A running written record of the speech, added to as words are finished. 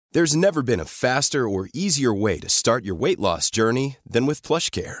There's never been a faster or easier way to start your weight loss journey than with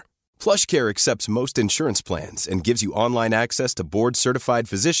PlushCare. PlushCare accepts most insurance plans and gives you online access to board-certified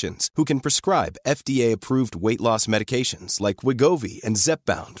physicians who can prescribe FDA-approved weight loss medications like Wegovy and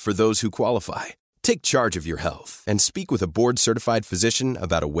Zepbound for those who qualify. Take charge of your health and speak with a board-certified physician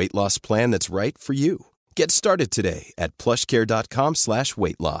about a weight loss plan that's right for you. Get started today at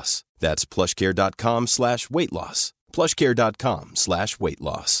plushcare.com/weight-loss. That's plushcare.com/weight-loss.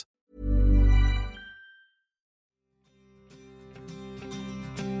 plushcare.com/weight-loss.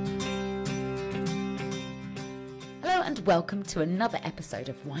 Hello and welcome to another episode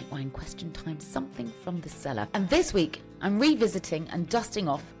of White Wine Question Time, something from the cellar. And this week, I'm revisiting and dusting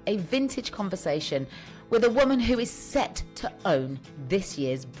off a vintage conversation with a woman who is set to own this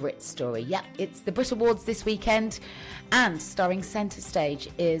year's Brit Story. Yep, it's the Brit Awards this weekend, and starring centre stage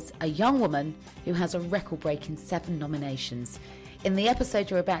is a young woman who has a record-breaking 7 nominations. In the episode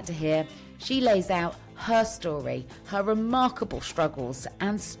you're about to hear, she lays out her story, her remarkable struggles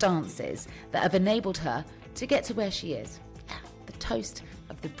and stances that have enabled her to get to where she is. The toast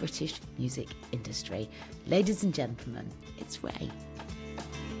of the British music industry. Ladies and gentlemen, it's RAYE.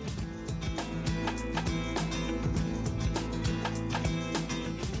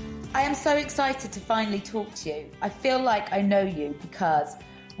 I am so excited to finally talk to you. I feel like I know you because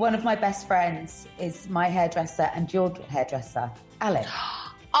one of my best friends is my hairdresser and your hairdresser, Alan.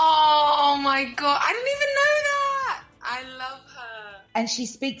 Oh my God, I didn't even know that. I love her. And she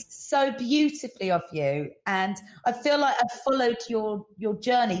speaks so beautifully of you. And I feel like I've followed your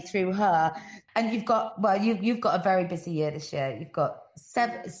journey through her. And you've got a very busy year this year. You've got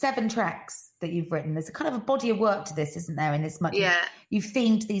seven tracks that you've written. There's a kind of a body of work to this, isn't there? In this much, yeah. You've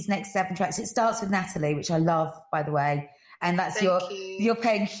themed these next 7 tracks. It starts with Natalie, which I love, by the way. And that's you're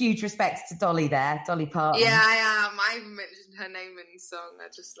paying huge respects to Dolly there, Dolly Parton. Yeah, I am. I even mentioned her name in the song. I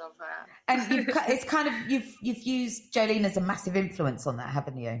just love her. And it's kind of you've used Jolene as a massive influence on that,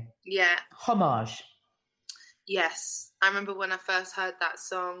 haven't you? Yeah. Homage. Yes. I remember when I first heard that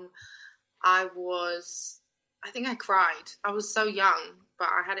song, I think I cried. I was so young, but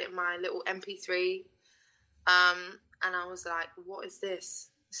I had it in my little MP3. And I was like, what is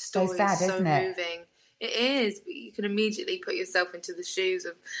this? The story so sad, is so isn't it? moving. It is, but you can immediately put yourself into the shoes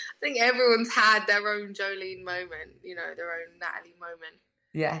of, I think everyone's had their own Jolene moment, their own Natalie moment.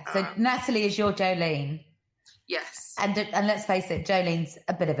 Yeah, so Natalie is your Jolene. Yes. And let's face it, Jolene's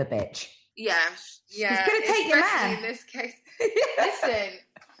a bit of a bitch. Yeah. She's going to take your man. In this case. Listen.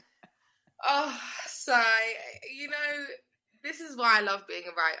 Oh, so, this is why I love being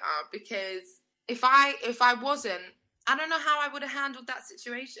a writer, because if I wasn't, I don't know how I would have handled that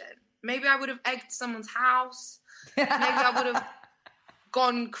situation. Maybe I would have egged someone's house. Maybe I would have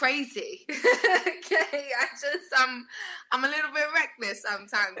gone crazy. Okay, I'm a little bit reckless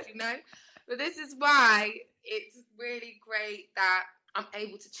sometimes, But this is why it's really great that I'm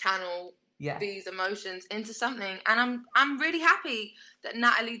able to channel these emotions into something, and I'm really happy that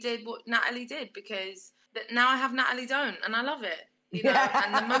Natalie did what Natalie did, because that now I have Natalie Don't, and I love it.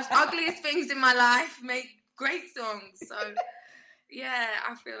 And the most ugliest things in my life make great songs. So. Yeah,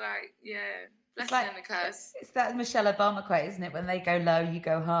 I feel like, blessing and a curse. It's that Michelle Obama quote, isn't it? When they go low, you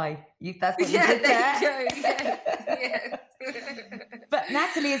go high. That's what you did there. There you go, yes. But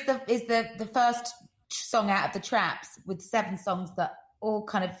Natalie is the first song out of the Traps with 7 songs that all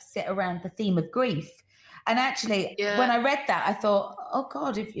kind of sit around the theme of grief. And actually, when I read that, I thought, oh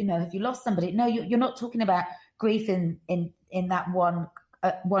God, if you lost somebody, no, you're not talking about grief in that one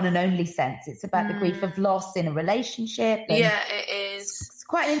and only sense. It's about the grief of loss in a relationship. Yeah, it is. It's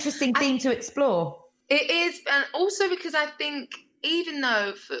quite an interesting theme to explore. It is, and also because I think even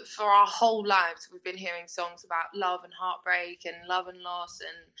though for our whole lives we've been hearing songs about love and heartbreak and love and loss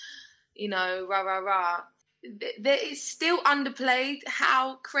and, rah, rah, rah, there is still underplayed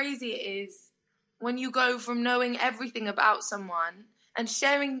how crazy it is when you go from knowing everything about someone and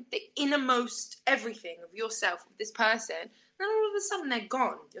sharing the innermost everything of yourself with this person, then all of a sudden they're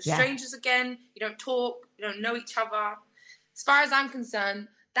gone. You're strangers again. You don't talk. You don't know each other. As far as I'm concerned,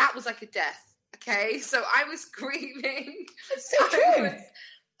 that was like a death. Okay, so I was grieving. It's so true. I was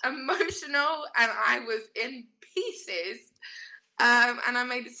emotional, and I was in pieces. And I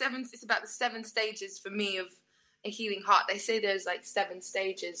made it's about the 7 stages for me of a healing heart. They say there's like 7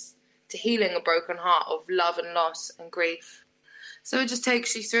 stages to healing a broken heart of love and loss and grief. So it just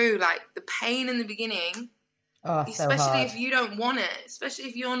takes you through like the pain in the beginning. Oh, especially if you don't want it, especially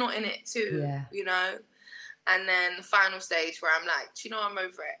if you're not in it too, And then the final stage where I'm like, do you know, I'm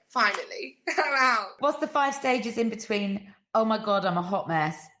over it. Finally, I'm out. What's the 5 stages in between, oh my God, I'm a hot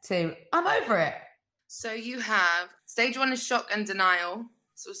mess, to I'm over it? So you have, stage 1 is shock and denial.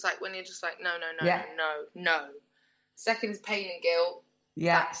 So it's like when you're just like, no. Second is pain and guilt.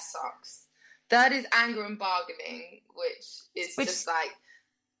 Yeah. That sucks. Third is anger and bargaining, which is just like...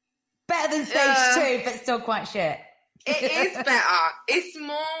 Better than stage 2, but still quite shit. It is better. It's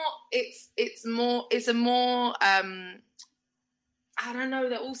a more, I don't know,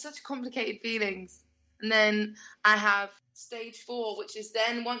 they're all such complicated feelings. And then I have stage 4, which is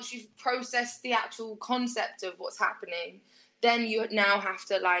then once you've processed the actual concept of what's happening, then you now have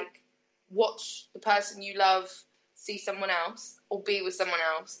to like watch the person you love see someone else or be with someone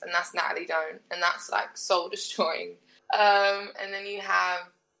else, and that's Natalie Doan, and that's like soul destroying. And then you have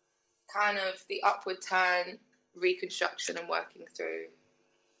kind of the upward turn, reconstruction and working through,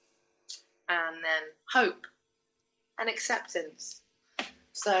 and then hope and acceptance.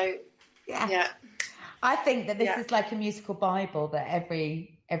 So yeah. I think that this is like a musical Bible that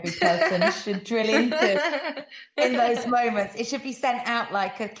every person should drill into in those moments. It should be sent out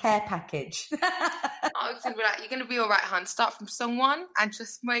like a care package. I was going to be like, you're going to be all right, hon. Start from song 1 and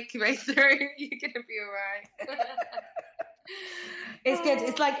just make your way through. You're going to be all right. It's good.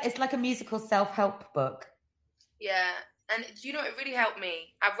 It's like a musical self-help book. Yeah. And do you know, it really helped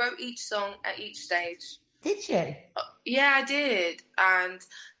me. I wrote each song at each stage. Did you? Yeah, I did. And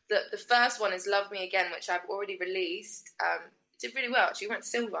the first one is Love Me Again, which I've already released. It did really well, actually. It went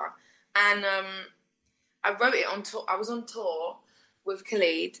silver. And I wrote it on tour. I was on tour with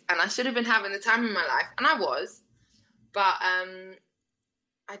Khalid, and I should have been having the time of my life. And I was. But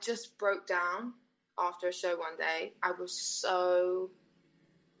I just broke down after a show one day. I was so...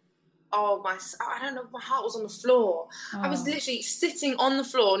 I don't know, my heart was on the floor. I was literally sitting on the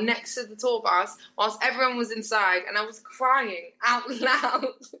floor next to the tour bus whilst everyone was inside, and I was crying out loud.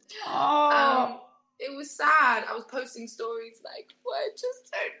 It was sad. I was posting stories like, well, I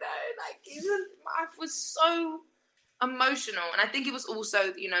just don't know. Like, I was so emotional. And I think it was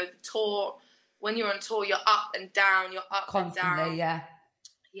also, you know, the tour, when you're on tour, you're up and down, you're up constantly, and down.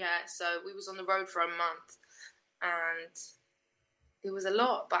 Yeah, so we was on the road for a month, and... it was a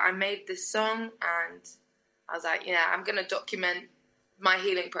lot, but I made this song and I was like, yeah, I'm going to document my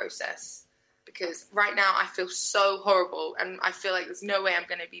healing process, because right now I feel so horrible and I feel like there's no way I'm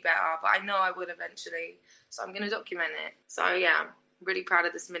going to be better, but I know I will eventually. So I'm going to document it. So yeah, I'm really proud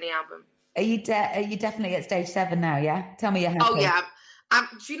of this mini album. Are you definitely at stage 7 now, yeah? Tell me you're happy. Oh yeah.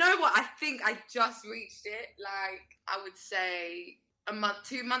 Do you know what? I think I just reached it. Like, I would say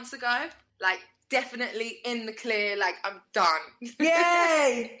 2 months ago. Like, definitely in the clear, like, I'm done.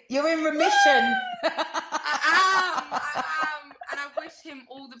 Yay! You're in remission. I am. And I wish him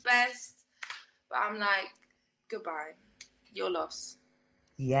all the best. But I'm like, goodbye. Your loss.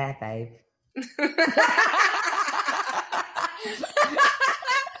 Yeah, babe.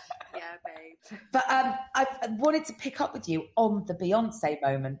 Yeah, babe. But I wanted to pick up with you on the Beyonce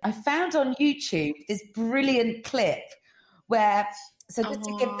moment. I found on YouTube this brilliant clip where... So just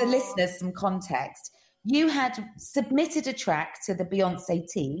to give the listeners some context, you had submitted a track to the Beyonce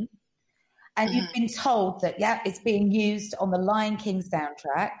team, and you've been told that, it's being used on the Lion King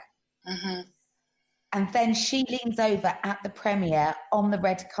soundtrack. Mm-hmm. And then she leans over at the premiere on the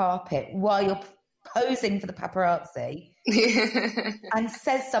red carpet while you're posing for the paparazzi and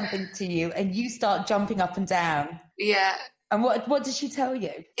says something to you, and you start jumping up and down. Yeah. And what did she tell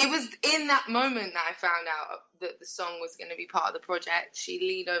you? It was in that moment that I found out that the song was going to be part of the project. She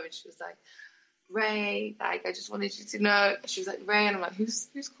leaned over and she was like, Ray, like, I just wanted you to know. She was like, Ray, and I'm like, who's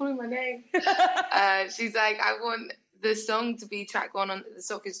calling my name? She's like, I want the song to be track 1 on the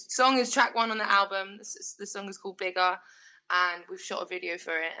song is track 1 on the album. The song is called Bigger, and we've shot a video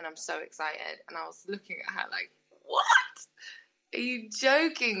for it, and I'm so excited. And I was looking at her like, what? Are you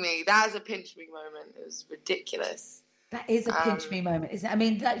joking me? That was a pinch me moment. It was ridiculous. That is a pinch me moment, isn't it? I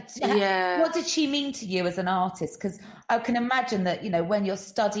mean, yeah. What did she mean to you as an artist? Because I can imagine that, you know, when you're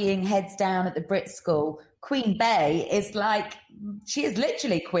studying heads down at the Brit School, Queen Bey is like, she is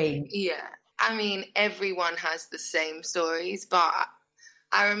literally queen. Yeah. I mean, everyone has the same stories, but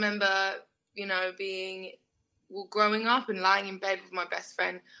I remember, you know, growing up and lying in bed with my best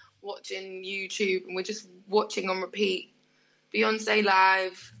friend, watching YouTube, and we're just watching on repeat Beyonce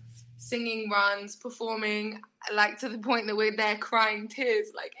live, singing runs, performing, like, to the point that we're there crying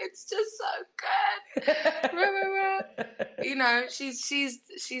tears, like, it's just so good. You know,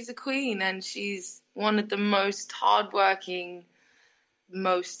 she's a queen, and she's one of the most hardworking,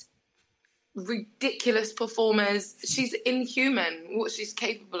 most ridiculous performers. She's inhuman. What she's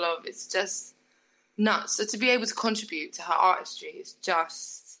capable of, it's just nuts. So to be able to contribute to her artistry is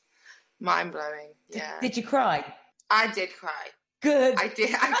just mind-blowing. Yeah. Did you cry? I did cry. Good. I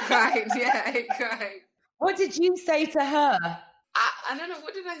did. I cried. Yeah, I cried. What did you say to her? I don't know,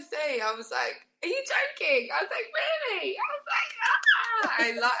 what did I say? I was like, are you joking? I was like, really?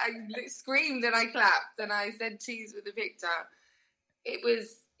 I was like, I screamed and I clapped and I said cheese with a picture. It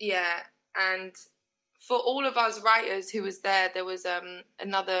was, yeah. And for all of us writers who was there was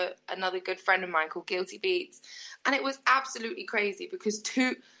another good friend of mine called Guilty Beats. And it was absolutely crazy because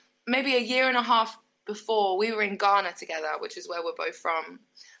maybe a year and a half before, we were in Ghana together, which is where we're both from,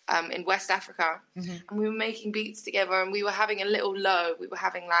 in West Africa. Mm-hmm. And we were making beats together and we were having a little low. We were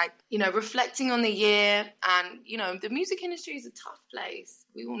having reflecting on the year. And, the music industry is a tough place.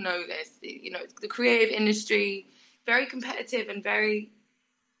 We all know this. The creative industry, very competitive and very,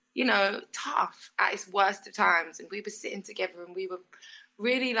 tough at its worst of times. And we were sitting together and we were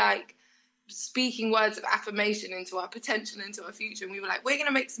really speaking words of affirmation into our potential, into our future. And we were like, we're going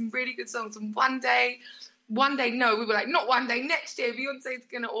to make some really good songs. And one day, no, we were like, not one day, next year, Beyonce's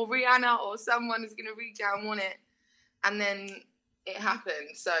going to, or Rihanna or someone is going to reach out and want it. And then it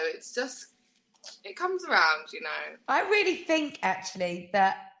happened. So it's just, it comes around, I really think, actually,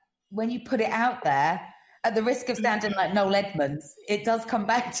 that when you put it out there, at the risk of sounding like Noel Edmonds, it does come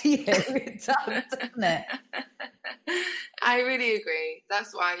back to you. It does, doesn't it? I really agree.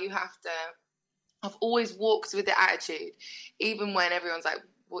 That's why you have to... I've always walked with the attitude, even when everyone's like,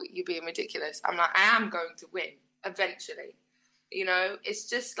 well, you're being ridiculous. I'm like, I am going to win eventually. It's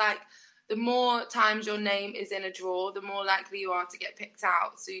just like the more times your name is in a drawer, the more likely you are to get picked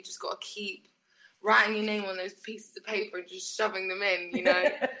out. So you just got to keep writing your name on those pieces of paper and just shoving them in,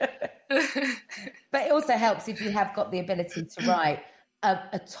 But it also helps if you have got the ability to write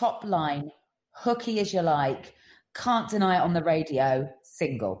a top line, hooky as you like, can't deny it on the radio,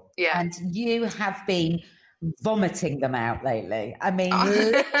 single. Yeah. And you have been vomiting them out lately. I mean,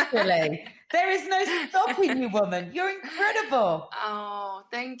 literally. There is no stopping you, woman. You're incredible. Oh,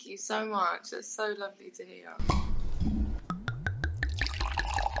 thank you so much. That's so lovely to hear.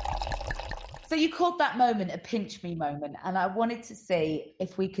 So you called that moment a pinch me moment, and I wanted to see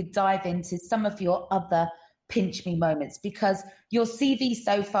if we could dive into some of your other pinch me moments, because your CV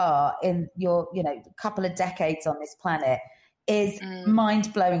so far in your, couple of decades on this planet is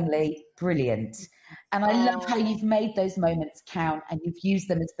mind-blowingly brilliant. And I love how you've made those moments count and you've used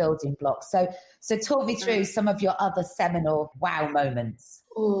them as building blocks. So talk me through some of your other seminal wow moments.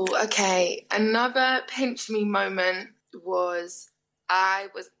 Oh, okay. Another pinch me moment was I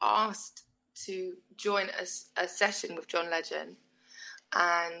was asked to join a session with John Legend,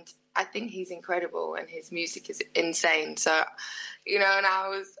 and I think he's incredible and his music is insane. So, and I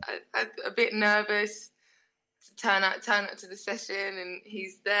was a bit nervous to turn up to the session, and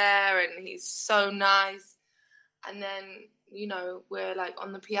he's there and he's so nice. And then, we're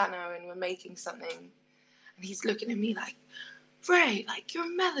on the piano and we're making something, and he's looking at me like, Ray, your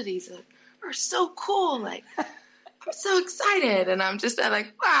melodies are so cool. I'm so excited. And I'm just there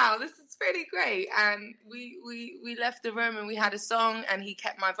wow, this is pretty great. And we left the room and we had a song, and he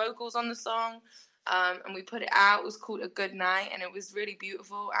kept my vocals on the song, and we put it out. It was called A Good Night, and it was really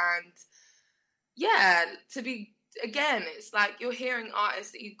beautiful. And yeah, it's like you're hearing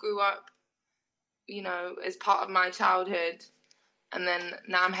artists that you grew up, as part of my childhood, and then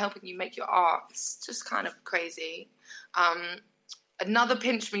now I'm helping you make your art. It's just kind of crazy. Another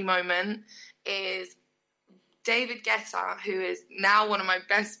pinch me moment is David Guetta, who is now one of my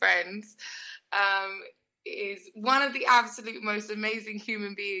best friends, is one of the absolute most amazing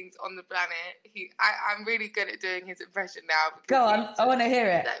human beings on the planet. I'm really good at doing his impression now. Go on, I want to hear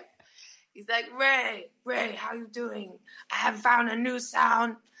it. He's like, Ray, how you doing? I have found a new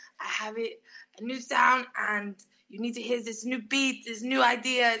sound. A new sound, and you need to hear this new beat, this new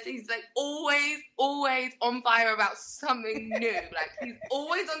ideas. He's always on fire about something new. He's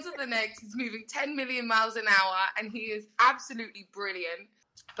always on to the next. He's moving 10 million miles an hour, and he is absolutely brilliant.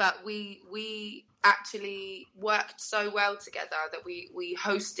 But we actually worked so well together that we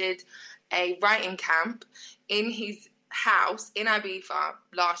hosted a writing camp in his house in Ibiza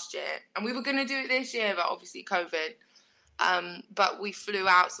last year. And we were going to do it this year, but obviously COVID. But we flew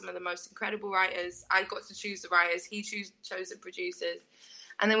out some of the most incredible writers. I got to choose the writers. He chose the producers.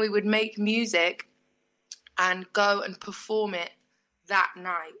 And then we would make music and go and perform it that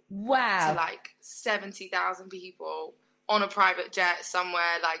night. Wow. To 70,000 people on a private jet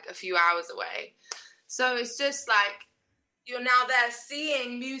somewhere a few hours away. So it's just you're now there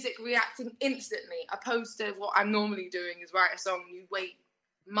seeing music reacting instantly, opposed to what I'm normally doing is write a song and you wait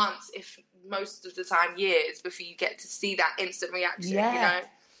months, if most of the time years, before you get to see that instant reaction.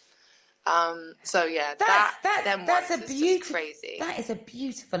 So yeah, that's a beautiful, crazy. That is a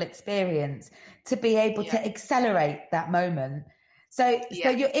beautiful experience to be able to accelerate that moment. So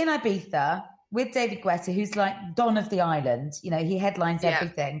you're in Ibiza, with David Guetta, who's like Don of the Island. You know, he headlines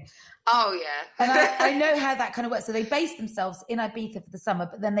everything. Oh, yeah. And I know how that kind of works. So they base themselves in Ibiza for the summer,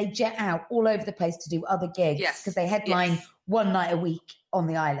 but then they jet out all over the place to do other gigs because they headline one night a week on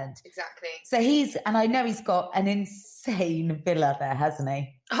the island. Exactly. So and I know he's got an insane villa there, hasn't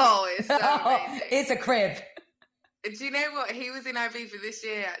he? Oh, it's so amazing. It's a crib. Do you know what? He was in Ibiza this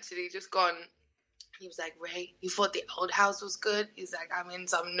year, actually, just gone. He was like, Ray, you thought the old house was good? He's like, I'm in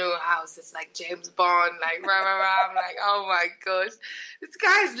some new house. It's like James Bond, like, rah, rah, rah. I'm like, oh my gosh. This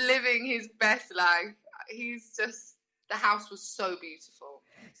guy's living his best life. He's just, the house was so beautiful.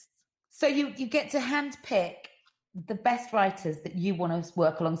 So you get to handpick the best writers that you want to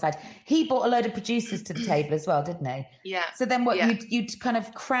work alongside. He brought a load of producers to the table as well, didn't he? Yeah. So then you'd kind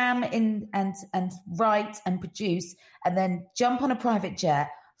of cram in and write and produce and then jump on a private jet,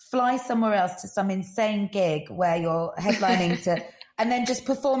 fly somewhere else to some insane gig where you're headlining to, and then just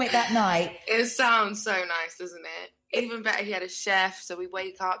perform it that night. It sounds so nice, doesn't it? Even better, he had a chef, so we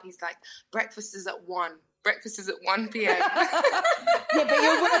wake up, he's like, breakfast is at 1. Breakfast is at 1 p.m. Yeah, but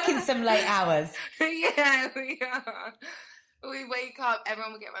you're working some late hours. Yeah, we are. We wake up,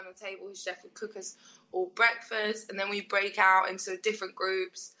 everyone would get around the table, his chef would cook us all breakfast, and then we break out into different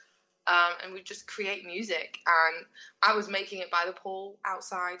groups, and we just create music. And I was making it by the pool,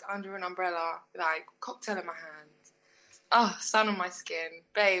 outside, under an umbrella, like, cocktail in my hand. Oh, sun on my skin.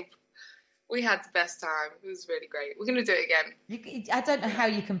 Babe, we had the best time. It was really great. We're going to do it again. I don't know how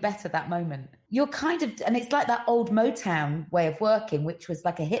you can better that moment. You're kind of, and it's like that old Motown way of working, which was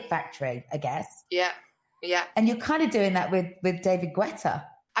like a hit factory, I guess. Yeah, yeah. And you're kind of doing that with David Guetta.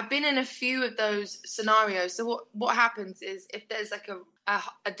 I've been in a few of those scenarios. So what happens is if there's like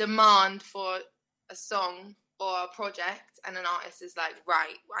a demand for a song or a project and an artist is like,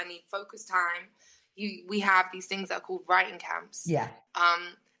 right, I need focus time. We have these things that are called writing camps. Yeah.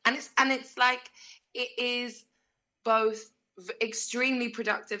 And it's like, it is both extremely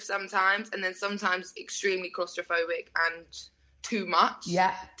productive sometimes and then sometimes extremely claustrophobic and too much.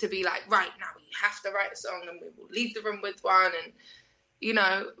 Yeah. To be like, right, now you have to write a song and we will leave the room with one, and you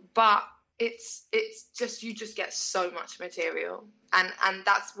know, but it's just, you just get so much material. And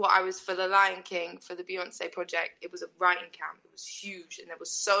that's what I was for the Lion King, for the Beyonce project. It was a writing camp. It was huge. And there were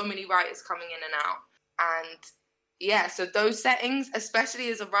so many writers coming in and out. And yeah, so those settings, especially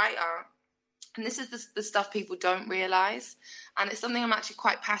as a writer, and this is the stuff people don't realize. And it's something I'm actually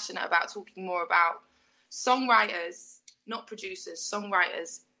quite passionate about talking more about. Songwriters, not producers,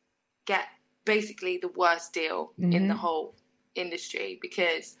 songwriters get basically the worst deal in the whole industry,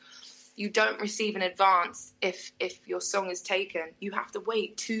 because you don't receive an advance if your song is taken. You have to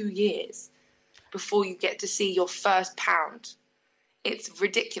wait 2 years before you get to see your first pound. It's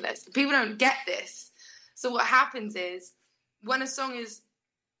ridiculous. People don't get this. So what happens is, when a song is,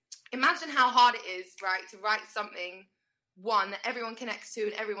 imagine how hard it is, right, to write something, one, that everyone connects to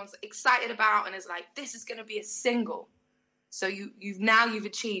and everyone's excited about and is like, this is going to be a single. So you've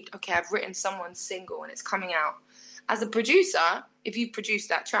achieved, okay, I've written someone's single and it's coming out. As a producer, if you produce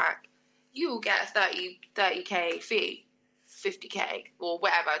that track, you will get a 30K fee, 50K or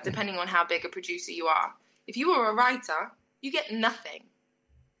whatever, depending on how big a producer you are. If you are a writer, you get nothing.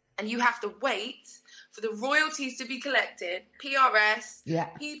 And you have to wait for the royalties to be collected, PRS,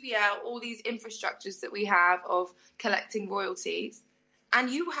 PPL, all these infrastructures that we have of collecting royalties. And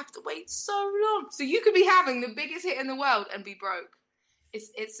you have to wait so long. So you could be having the biggest hit in the world and be broke.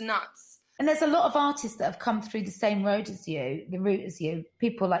 It's nuts. And there's a lot of artists that have come through the same route as you.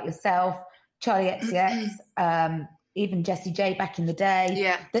 People like yourself, Charlie XCX, even Jessie J back in the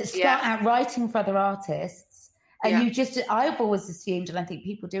day, that start out writing for other artists. And I've always assumed, and I think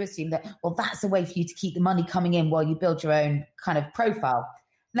people do assume that, well, that's a way for you to keep the money coming in while you build your own kind of profile.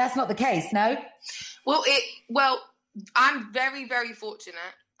 And that's not the case, no? Well, I'm very, very fortunate.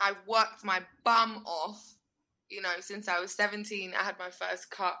 I worked my bum off, since I was 17. I had my first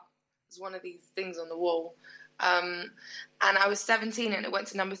cut. It was one of these things on the wall. And I was 17 and it went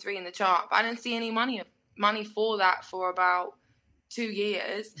to number 3 in the chart. But I didn't see any money for that for about 2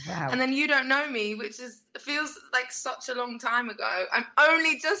 years. Wow. And then You Don't Know Me, which feels like such a long time ago. I'm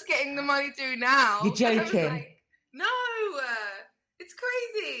only just getting the money due now. You're joking. No, it's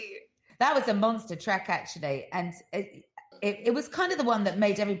crazy. That was a monster track, actually. And it was kind of the one that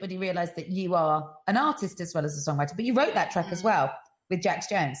made everybody realise that you are an artist as well as a songwriter. But you wrote that track as well with Jax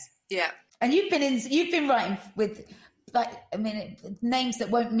Jones. Yeah. And you've been writing with, names that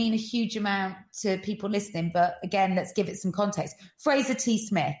won't mean a huge amount to people listening. But again, let's give it some context. Fraser T.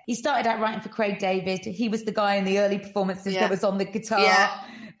 Smith. He started out writing for Craig David. He was the guy in the early performances that was on the guitar.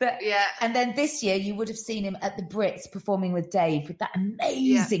 Yeah. And then this year you would have seen him at the Brits performing with Dave with that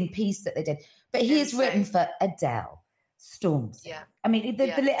amazing piece that they did. But he has written for Adele, Stormzy. Yeah. I mean,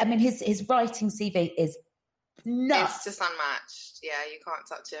 his writing CV is nuts. It's just unmatched. Yeah, you can't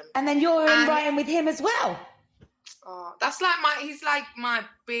touch him. And then you're in writing with him as well. Oh, that's like he's like my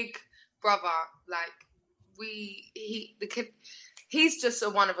big brother. Like he's just a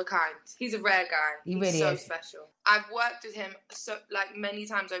one of a kind. He's a rare guy. He really so is. special. I've worked with him many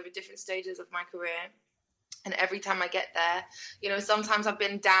times over different stages of my career. And every time I get there, sometimes I've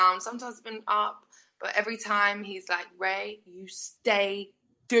been down, sometimes I've been up, but every time he's like, Ray, you stay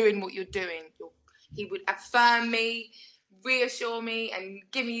doing what you're doing. He would affirm me, reassure me, and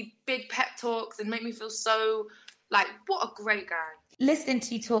give me big pep talks and make me feel so like, what a great guy. Listening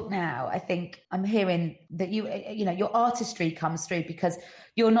to you talk now, I think I'm hearing that your artistry comes through, because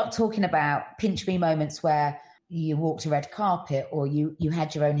you're not talking about pinch me moments where you walked a red carpet or you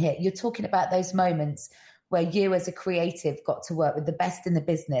had your own hit. You're talking about those moments where you as a creative got to work with the best in the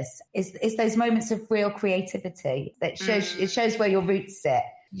business. It's those moments of real creativity that shows where your roots sit.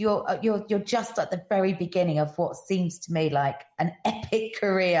 You're just at the very beginning of what seems to me like an epic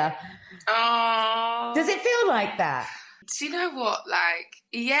career. Oh, does it feel like that? Do you know what? Like,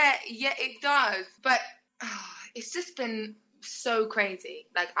 yeah, it does. But it's just been so crazy.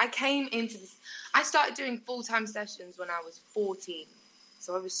 Like, I came into this. I started doing full-time sessions when I was 14,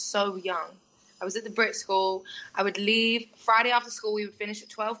 so I was so young. I was at the Brit School. I would leave Friday after school. We would finish at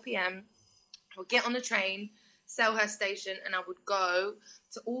 12 p.m. I would get on the train, Cellar station, and I would go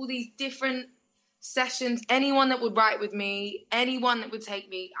to all these different sessions. Anyone that would write with me, anyone that would take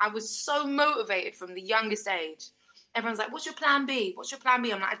me. I was so motivated from the youngest age. Everyone's like, what's your plan B? What's your plan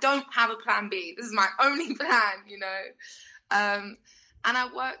B? I'm like, I don't have a plan B. This is my only plan, And I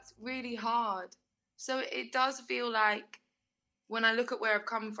worked really hard. So it does feel like, when I look at where I've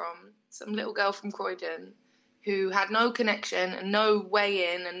come from, some little girl from Croydon who had no connection and no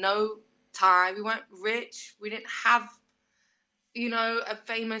way in and no tie. We weren't rich. We didn't have, a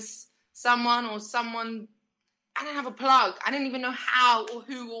famous someone or someone. I didn't have a plug. I didn't even know how or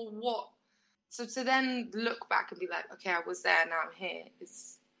who or what. So to then look back and be like, okay, I was there, now I'm here.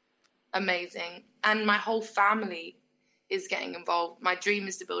 It's amazing. And my whole family is getting involved. My dream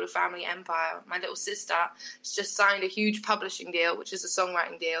is to build a family empire. My little sister has just signed a huge publishing deal, which is a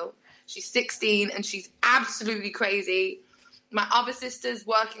songwriting deal. She's 16 and she's absolutely crazy. My other sister's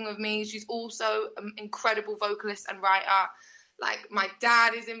working with me. She's also an incredible vocalist and writer. Like, my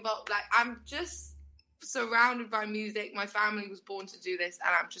dad is involved. Like, I'm just surrounded by music. My family was born to do this,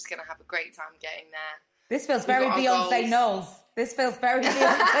 and I'm just going to have a great time getting there. This feels very Beyonce Knowles. This feels very Beyonce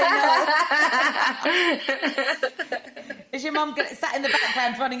Knowles. Is your mum sat in the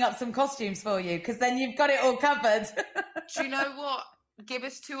background running up some costumes for you? Because then you've got it all covered. Do you know what? Give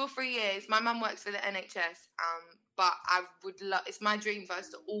us 2 or 3 years. My mum works for the NHS, but I would love. It's my dream for us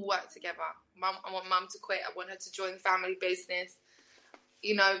to all work together. I want mum to quit. I want her to join the family business.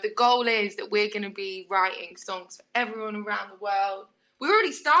 The goal is that we're going to be writing songs for everyone around the world. We're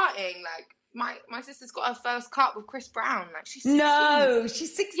already starting. Like, my sister's got her first cut with Chris Brown. Like, she's 16. No,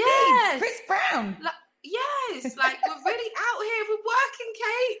 she's 16. Yes. Chris Brown. Yes, like, we're really out here. We're working,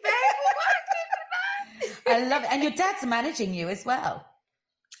 Kate, babe. We're working. I love it. And your dad's managing you as well.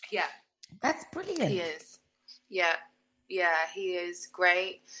 Yeah. That's brilliant. He is. Yeah, he is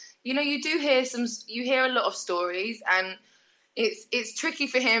great. You hear a lot of stories, and it's tricky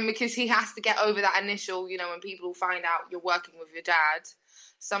for him because he has to get over that initial, when people find out you're working with your dad.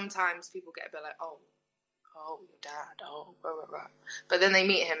 Sometimes people get a bit like, oh, your dad, blah, blah, blah. But then they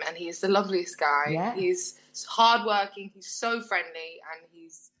meet him, and he's the loveliest guy. Yeah. He's hardworking, he's so friendly, and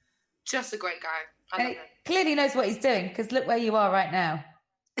he's just a great guy. I love him. Clearly knows what he's doing, because look where you are right now.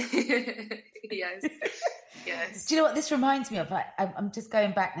 Yes. Do you know what this reminds me of? I'm just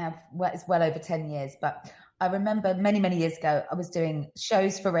going back now. It's well over 10 years, but I remember many, many years ago, I was doing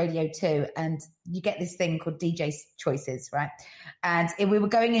shows for Radio 2, and you get this thing called DJ Choices, right? And we were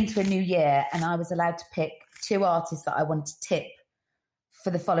going into a new year, and I was allowed to pick 2 artists that I wanted to tip for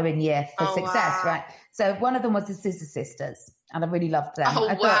the following year for success, wow. Right? So one of them was the Scissor Sisters, and I really loved them.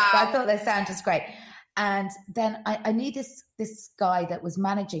 I thought their sound was great. And then I knew this guy that was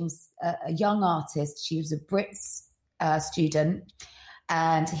managing a young artist. She was a Brits student,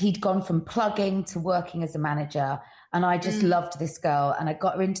 and he'd gone from plugging to working as a manager. And I just loved this girl, and I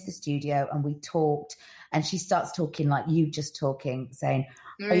got her into the studio, and we talked, and she starts talking like you just talking, saying,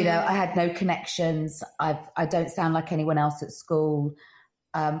 I had no connections. I don't sound like anyone else at school,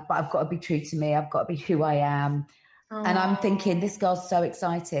 but I've got to be true to me. I've got to be who I am. Oh. And I'm thinking, this girl's so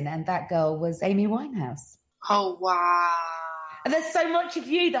exciting. And that girl was Amy Winehouse. Oh, wow. And there's so much of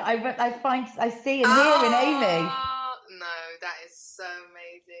you that I see and hear in Amy. No, that is so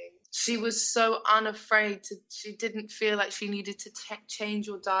amazing. she was so unafraid she didn't feel like she needed to change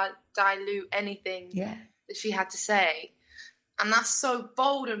or dilute anything that she had to say. And that's so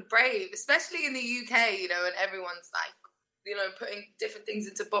bold and brave, especially in the UK, you know, and everyone's like, you know, putting different things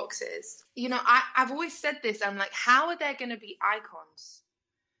into boxes. You know, I've always said this, I'm like, how are there going to be icons?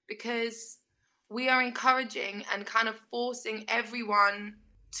 Because we are encouraging and kind of forcing everyone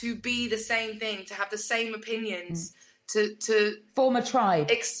to be the same thing, to have the same opinions, to form a tribe,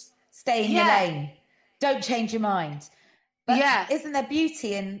 stay in your lane, don't change your mind. But isn't there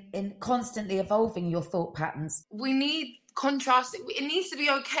beauty in constantly evolving your thought patterns? We need contrast. It needs to be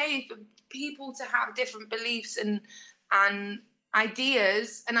okay for people to have different beliefs and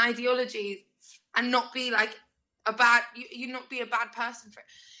ideas and ideologies, and not be like you not be a bad person for it.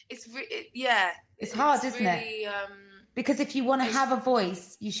 It's hard, isn't it? Because if you want to have a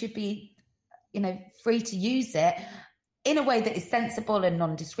voice, you should be, you know, free to use it in a way that is sensible and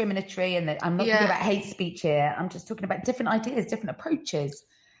non-discriminatory. And that I'm not talking about hate speech here. I'm just talking about different ideas, different approaches,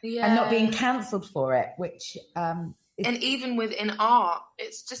 and not being cancelled for it. Which and even within art,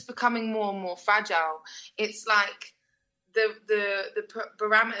 it's just becoming more and more fragile. It's like the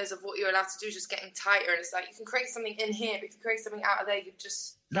parameters of what you're allowed to do is just getting tighter, and it's like you can create something in here, but if you create something out of there, you're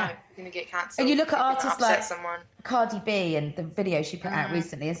going to get cancelled. And you look at artists like Cardi B and the video she put out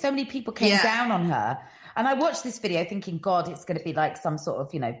recently, and so many people came down on her. And I watched this video thinking, God, it's going to be like some sort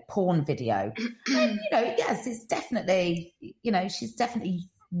of, you know, porn video. And, you know, yes, it's definitely, you know, she's definitely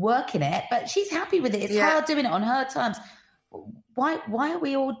working it, but she's happy with it. It's her doing it on her terms. Why are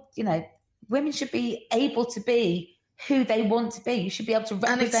we all, you know, women should be able to be who they want to be. You should be able to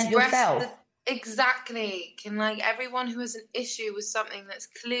represent yourself. Exactly. Can, like, everyone who has an issue with something that's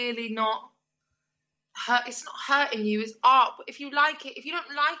clearly not hurt, it's not hurting you, it's art. But if you like it, if you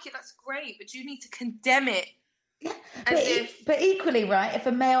don't like it, that's great, but you need to condemn it. Yeah. But equally, right, if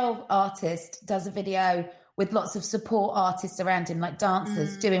a male artist does a video with lots of support artists around him, like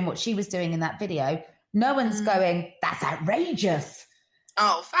dancers doing what she was doing in that video, no one's going, that's outrageous.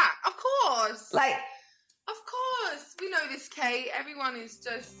 Oh, fact. Of course. Like, of course. We know this, Kate. Everyone is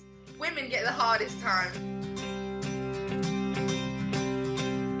just... Women get the hardest time.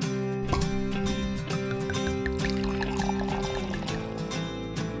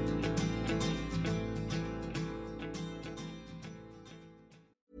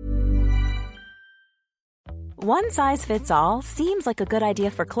 One size fits all seems like a good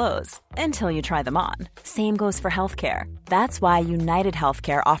idea for clothes until you try them on. Same goes for healthcare. That's why United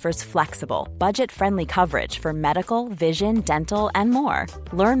Healthcare offers flexible, budget-friendly coverage for medical, vision, dental, and more.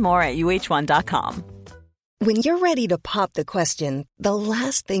 Learn more at uh1.com. When you're ready to pop the question, the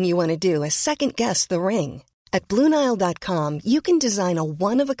last thing you want to do is second-guess the ring. At BlueNile.com, you can design a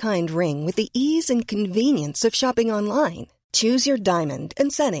one-of-a-kind ring with the ease and convenience of shopping online. Choose your diamond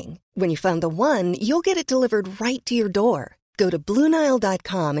and setting. When you find the one, you'll get it delivered right to your door. Go to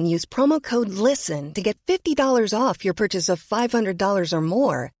BlueNile.com and use promo code LISTEN to get $50 off your purchase of $500 or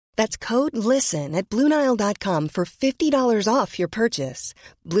more. That's code LISTEN at BlueNile.com for $50 off your purchase.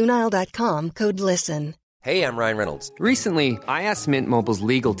 BlueNile.com, code LISTEN. Hey, I'm Ryan Reynolds. Recently, I asked Mint Mobile's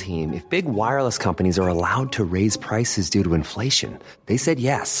legal team if big wireless companies are allowed to raise prices due to inflation. They said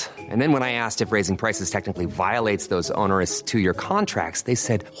yes. And then when I asked if raising prices technically violates those onerous two-year contracts, they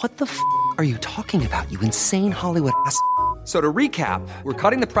said, what the f*** are you talking about, you insane Hollywood ass f- So to recap, we're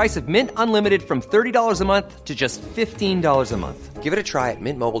cutting the price of Mint Unlimited from $30 a month to just $15 a month. Give it a try at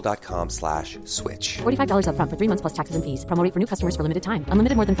mintmobile.com/switch. $45 up front for 3 months plus taxes and fees. Promo rate for new customers for limited time.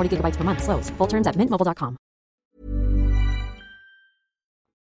 Unlimited more than 40 gigabytes per month. Slows full terms at mintmobile.com.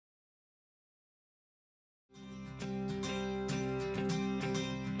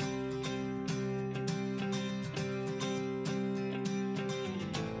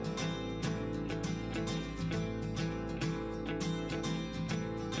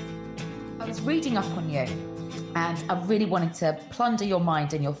 I was reading up on you, and I really wanted to plunder your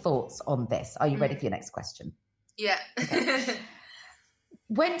mind and your thoughts on this. Are you ready for your next question? Yeah. Okay.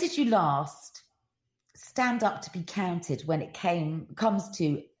 When did you last stand up to be counted when it comes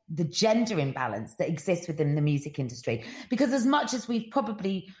to the gender imbalance that exists within the music industry? Because as much as we've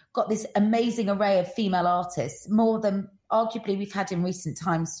probably got this amazing array of female artists, more than arguably we've had in recent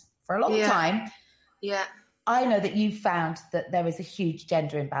times for a long time. Yeah. I know that you found that there is a huge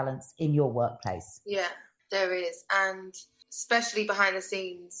gender imbalance in your workplace. Yeah, there is. And especially behind the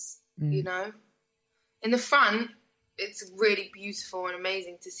scenes, you know. In the front, it's really beautiful and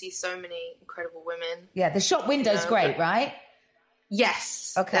amazing to see so many incredible women. Yeah, the shop window's great, right?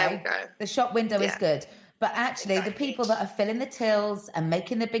 Yes. Okay. There we go. The shop window is good. But actually, the people that are filling the tills and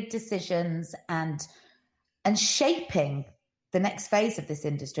making the big decisions and shaping the next phase of this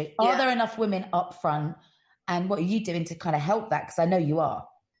industry. Are there enough women up front? And what are you doing to kind of help that? Because I know you are.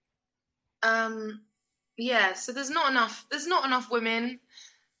 So there's not enough women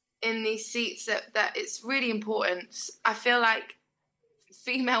in these seats that it's really important. I feel like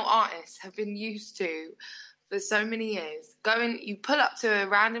female artists have been used to for so many years. You pull up to a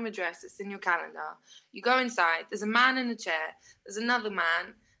random address that's in your calendar, you go inside, there's a man in a chair, there's another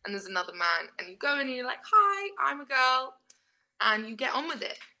man, and there's another man, and you go in and you're like, hi, I'm a girl, and you get on with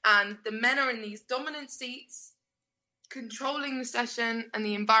it. And the men are in these dominant seats, controlling the session and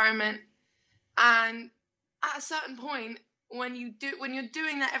the environment. And at a certain point, when you're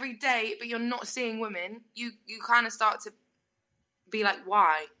doing that every day, but you're not seeing women, you kind of start to be like,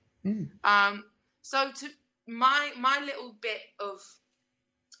 why? So to my little bit of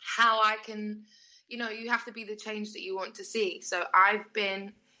how I can, you have to be the change that you want to see. So I've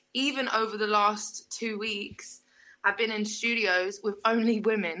been, even over the last 2 weeks, I've been in studios with only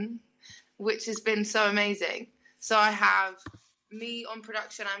women, which has been so amazing. So I have me on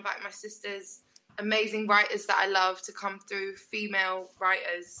production. I invite my sisters, amazing writers that I love, to come through, female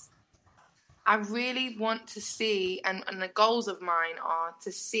writers. I really want to see, and the goals of mine are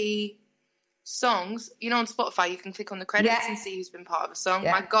to see songs. On Spotify, you can click on the credits and see who's been part of a song.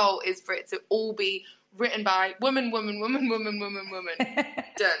 Yeah. My goal is for it to all be written by woman. Done.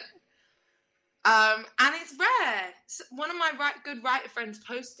 And it's rare. So one of my good writer friends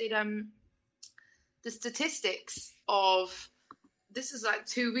posted the statistics of, this is like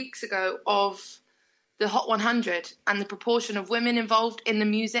 2 weeks ago, of the Hot 100 and the proportion of women involved in the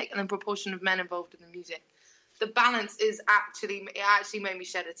music and the proportion of men involved in the music. The balance is it actually made me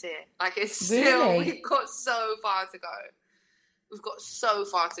shed a tear. Like, it's still, we've got so far to go.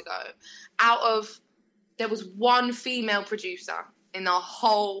 There was one female producer in the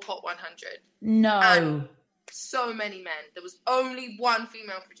whole Hot 100. No. And so many men. There was only one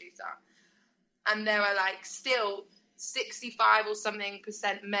female producer. And there are like still 65 or something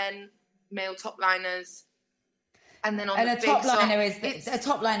 % men, male top liners. And then a top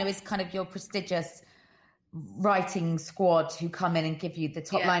liner is kind of your prestigious writing squad who come in and give you the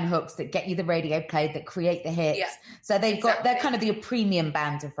top line hooks that get you the radio play, that create the hits. Yeah. So they're kind of the premium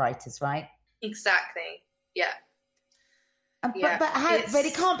band of writers, right? Exactly. Yeah. But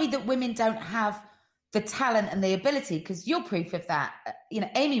it can't be that women don't have the talent and the ability, because you're proof of that.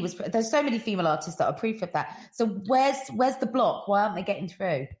 Amy was. There's so many female artists that are proof of that. So where's the block? Why aren't they getting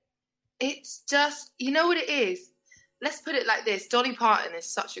through? It's just, what it is? Let's put it like this. Dolly Parton is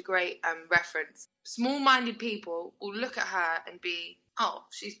such a great reference. Small-minded people will look at her and be, oh,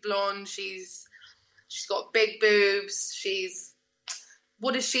 she's blonde, she's got big boobs,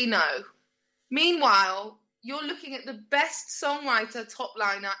 what does she know? Meanwhile, you're looking at the best songwriter top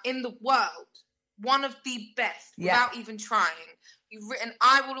liner in the world. One of the best, without even trying. You've written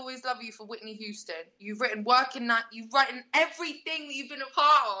I Will Always Love You for Whitney Houston. You've written Working Night. You've written everything that you've been a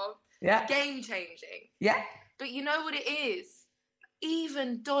part of. Yeah. Game-changing. Yeah. But you know what it is?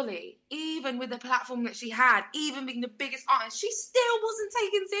 Even Dolly, even with the platform that she had, even being the biggest artist, she still wasn't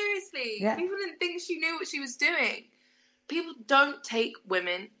taken seriously. Yeah. People didn't think she knew what she was doing. People don't take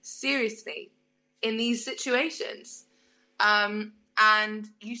women seriously in these situations. And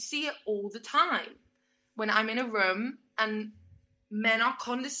you see it all the time. When I'm in a room and men are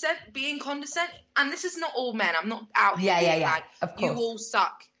being condescending. And this is not all men. I'm not out here being like, of course, you all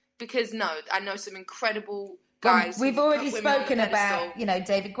suck. Because I know some incredible guys. We've already spoken about,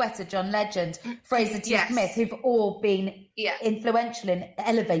 David Guetta, John Legend, Fraser T. Smith, who've all been influential in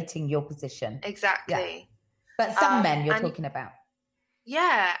elevating your position. Exactly. Yeah. But some men you're talking about.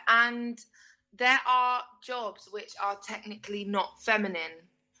 Yeah, and there are jobs which are technically not feminine,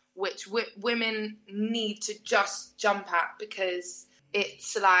 which women need to just jump at, because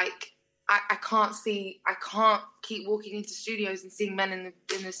it's like, I can't keep walking into studios and seeing men in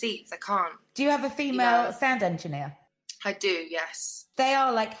the seats. I can't. Do you have a female sound engineer? I do, yes. They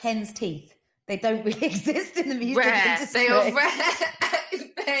are like hen's teeth. They don't really exist in the music industry. They are rare.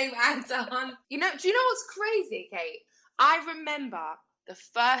 Do you know what's crazy, Kate? I remember the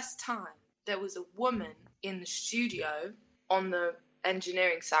first time there was a woman in the studio on the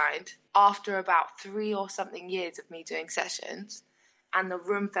engineering side after about 3 or something years of me doing sessions, and the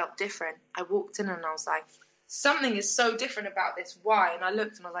room felt different. I walked in and I was like, something is so different about this. Why? And I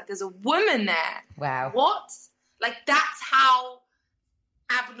looked and I was like, there's a woman there. Wow. What? Like, that's how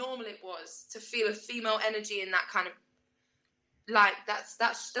abnormal it was to feel a female energy in that kind of, like, that's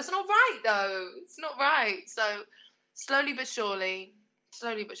not right, though. It's not right. So slowly but surely.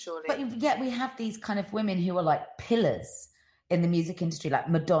 But yet we have these kind of women who are like pillars in the music industry, like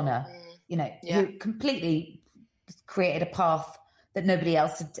Madonna, who completely created a path that nobody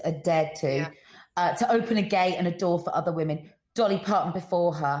else had dared to open a gate and a door for other women. Dolly Parton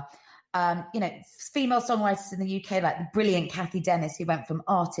before her. Female songwriters in the UK, like the brilliant Kathy Dennis, who went from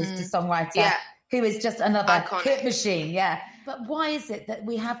artist to songwriter, who is just another hit machine. Yeah. But why is it that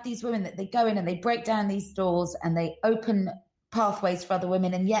we have these women that they go in and they break down these doors and they open pathways for other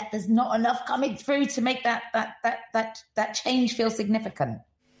women, and yet there's not enough coming through to make that change feel significant?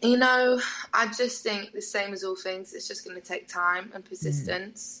 You know, I just think the same as all things, it's just going to take time and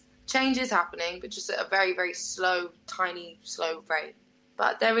persistence. Change is happening, but just at a very, very slow, tiny, slow rate.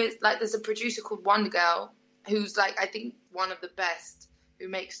 But there's a producer called Wonder Girl, who's like, I think one of the best, who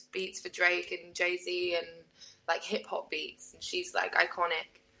makes beats for Drake and Jay-Z and like hip hop beats. And she's like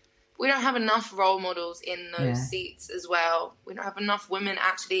iconic. We don't have enough role models in those seats as well. We don't have enough women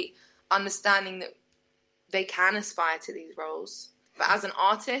actually understanding that they can aspire to these roles. But as an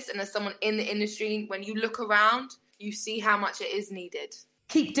artist and as someone in the industry, when you look around, you see how much it is needed.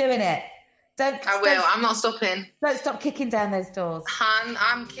 Keep doing it. I will. I'm not stopping. Don't stop kicking down those doors.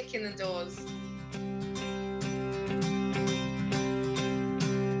 I'm kicking the doors.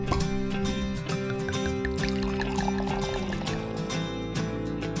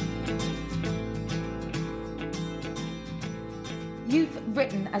 You've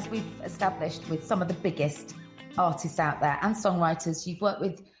written, as we've established, with some of the biggest artists out there and songwriters. You've worked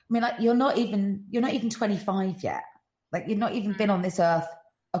with, I mean, like you're not even 25 yet. Like you've not even been on this earth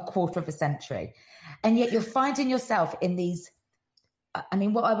a quarter of a century. And yet you're finding yourself in these, I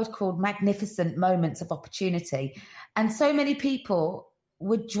mean, what I would call magnificent moments of opportunity. And so many people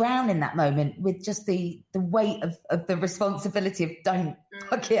would drown in that moment with just the weight of the responsibility of don't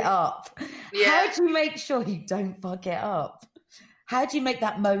fuck it up. Yeah. How do you make sure you don't fuck it up? How do you make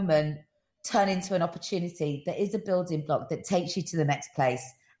that moment turn into an opportunity that is a building block that takes you to the next place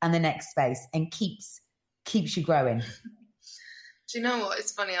and the next space and keeps you growing? Do you know what?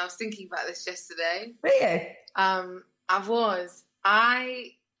 It's funny. I was thinking about this yesterday. Really?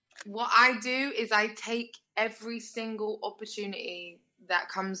 What I do is I take every single opportunity that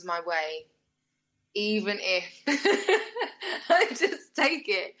comes my way, even if I just take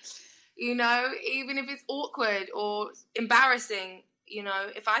it, you know, even if it's awkward or embarrassing, you know,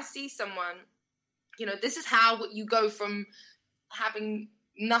 if I see someone, you know, this is how you go from having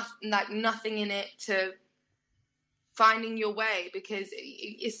nothing in it to finding your way, because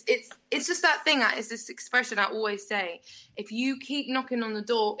it's just that thing. It's this expression I always say: if you keep knocking on the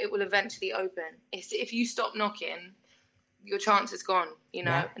door, it will eventually open. If you stop knocking, your chance is gone, you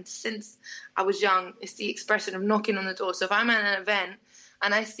know. Yeah. And since I was young, it's the expression of knocking on the door. So if I'm at an event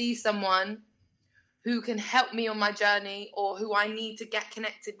and I see someone who can help me on my journey or who I need to get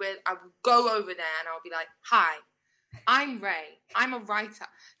connected with, I will go over there and I'll be like, "Hi, I'm Ray. I'm a writer."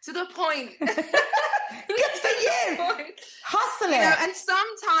 To the point. Good for you. Hustle it. You know, and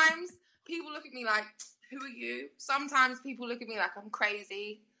sometimes people look at me like, "Who are you?" Sometimes people look at me like I'm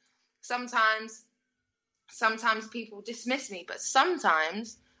crazy. Sometimes people dismiss me, but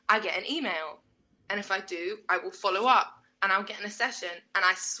sometimes I get an email. And if I do, I will follow up and I'll get in a session. And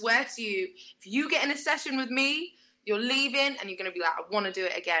I swear to you, if you get in a session with me, you're leaving and you're going to be like, "I want to do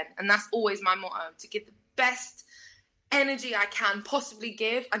it again." And that's always my motto, to give the best energy I can possibly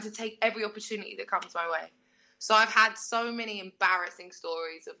give and to take every opportunity that comes my way. So I've had so many embarrassing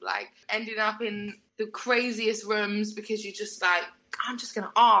stories of like ending up in the craziest rooms because you're just like, I'm just going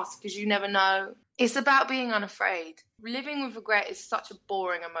to ask because you never know. It's about being unafraid. Living with regret is such a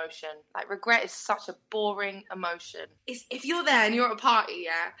boring emotion. Like, regret is such a boring emotion. It's if you're there and you're at a party,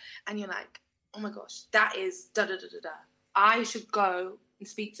 yeah, and you're like, "Oh my gosh, that is da-da-da-da-da. I should go and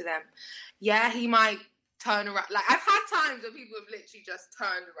speak to them." Yeah, he might turn around. Like, I've had times where people have literally just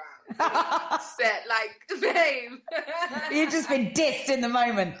turned around. Said, like, "Babe." You've just been dissed in the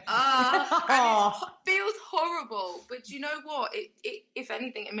moment. And it feels horrible. But you know what? It if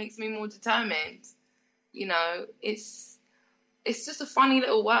anything, it makes me more determined. You know, it's just a funny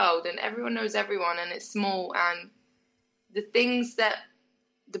little world and everyone knows everyone and it's small, and the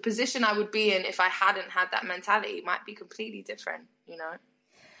position I would be in if I hadn't had that mentality might be completely different, you know?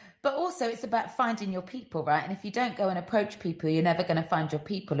 But also it's about finding your people, right? And if you don't go and approach people, you're never going to find your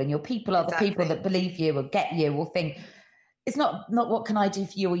people. And your people are the people that believe you or get you or think, it's not what can I do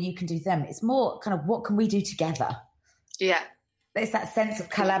for you or you can do them. It's more kind of what can we do together? Yeah. There's that sense of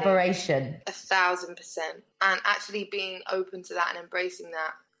collaboration. 1,000%. And actually being open to that and embracing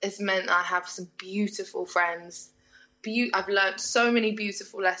that has meant I have some beautiful friends. I've learned so many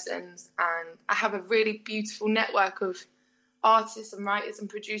beautiful lessons, and I have a really beautiful network of artists and writers and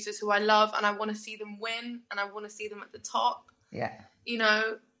producers who I love, and I want to see them win and I want to see them at the top. Yeah. You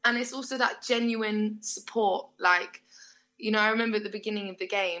know, And it's also that genuine support. Like, you know, I remember at the beginning of the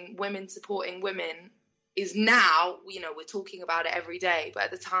game, women supporting women is now, you know, we're talking about it every day. But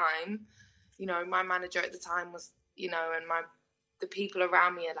at the time, you know, my manager at the time was, you know, and the people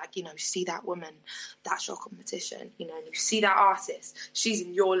around me are like, you know, see that woman, that's your competition. You know, and you see that artist, she's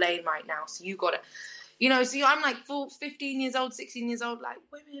in your lane right now. So you got to, you know, so I'm like 15 years old, 16 years old, like,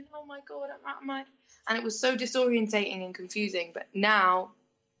 women, oh my God, am I? And it was so disorientating and confusing. But now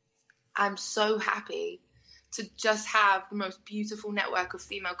I'm so happy to just have the most beautiful network of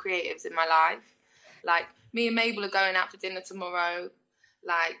female creatives in my life. Like, me and Mabel are going out for dinner tomorrow.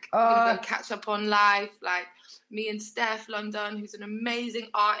 Like, we're going to go catch up on life. Like, me and Steph London, who's an amazing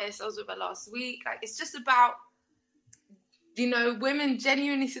artist. I was with her last week. Like, it's just about, you know, women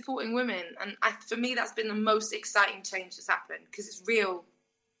genuinely supporting women. And for me, that's been the most exciting change that's happened, because it's real.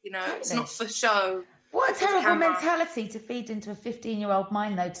 You know, it's not for show. What a terrible mentality to feed into a 15-year-old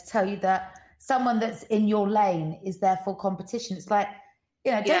mind, though, to tell you that someone that's in your lane is therefore competition. It's like,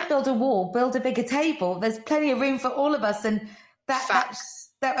 you know, don't build a wall, build a bigger table. There's plenty of room for all of us. And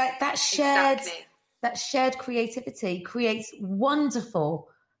that shared creativity creates wonderful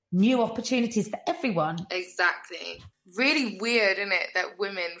new opportunities for everyone. Exactly. Really weird, isn't it, that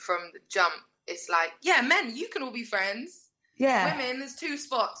women from the jump, it's like, yeah, men, you can all be friends. Yeah. Women, there's 2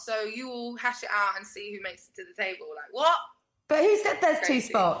 spots, so you all hash it out and see who makes it to the table. Like, what? But who said there's Crazy. 2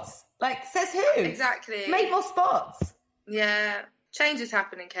 spots? Like, says who? Exactly. Make more spots. Yeah. Change is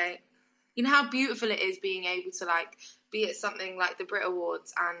happening, Kate. You know how beautiful it is being able to, like, be at something like the Brit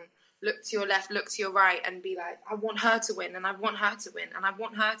Awards and look to your left, look to your right and be like, I want her to win and I want her to win and I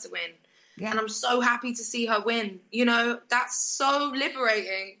want her to win. Yeah. And I'm so happy to see her win. You know, that's so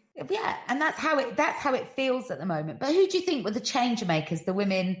liberating. Yeah, and that's how it feels at the moment. But who do you think were the change makers, the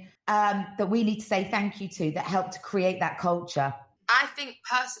women that we need to say thank you to, that helped to create that culture? I think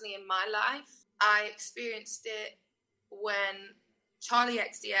personally in my life, I experienced it when Charlie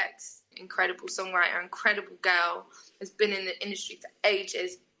XCX, incredible songwriter, incredible girl, has been in the industry for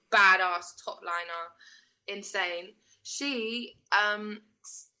ages, badass, top liner, insane. She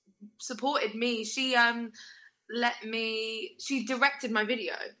supported me. She she directed my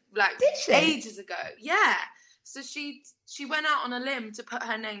video, like, did she? Ages ago. Yeah. So she went out on a limb to put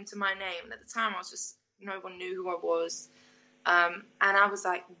her name to my name. And at the time, no one knew who I was. And I was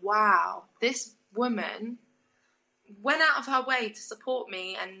like, wow, this woman went out of her way to support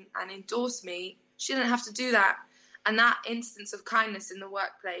me and endorse me. She didn't have to do that. And that instance of kindness in the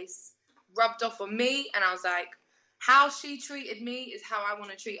workplace rubbed off on me. And I was like, how she treated me is how I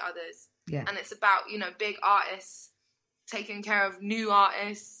want to treat others. Yeah. And it's about, you know, big artists taking care of new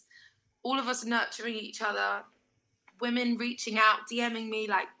artists, all of us nurturing each other, women reaching out, DMing me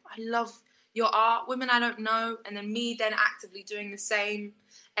like, I love your art, women I don't know, and then me then actively doing the same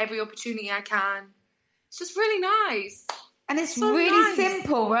every opportunity I can. It's just really nice. And it's so really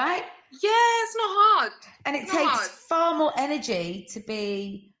simple, right? Yeah, it's not hard. And it takes far more energy to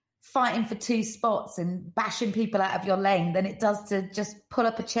be fighting for 2 spots and bashing people out of your lane than it does to just pull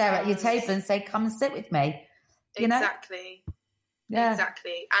up a chair at your table and say, come and sit with me. You know? Exactly. Yeah.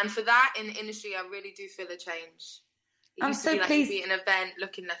 Exactly. And for that, in the industry, I really do feel a change. It used to be like you'd be at an event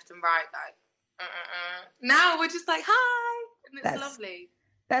looking left and right, like, Now we're just like, hi. And it's lovely.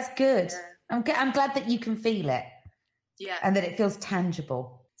 That's good. Yeah. I'm glad that you can feel it. Yeah. And that it feels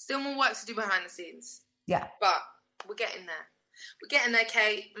tangible. Still more work to do behind the scenes. Yeah. But we're getting there. We're getting there,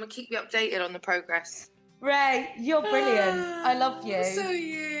 Kate. I'm going to keep you updated on the progress. Ray, you're brilliant. I love you. So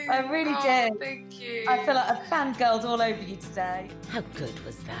you. I really do. Thank you. I feel like I've fangirled all over you today. How good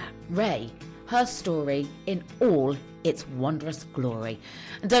was that? Ray, her story in all its wondrous glory.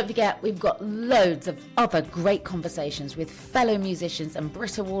 And don't forget, we've got loads of other great conversations with fellow musicians and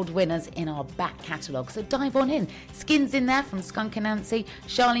Brit Award winners in our back catalogue. So dive on in. Skins in there from Skunk Anansi,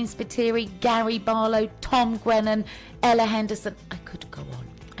 Charlene Spiteri, Gary Barlow, Tom Grennan, Ella Henderson. I could go on.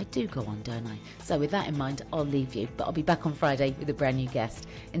 I do go on, don't I? So with that in mind, I'll leave you. But I'll be back on Friday with a brand new guest.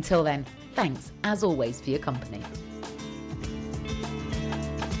 Until then, thanks, as always, for your company.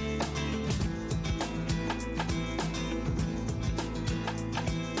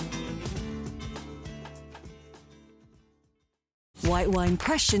 White Wine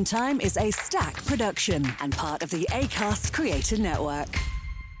Question Time is a Stack production and part of the Acast Creator Network.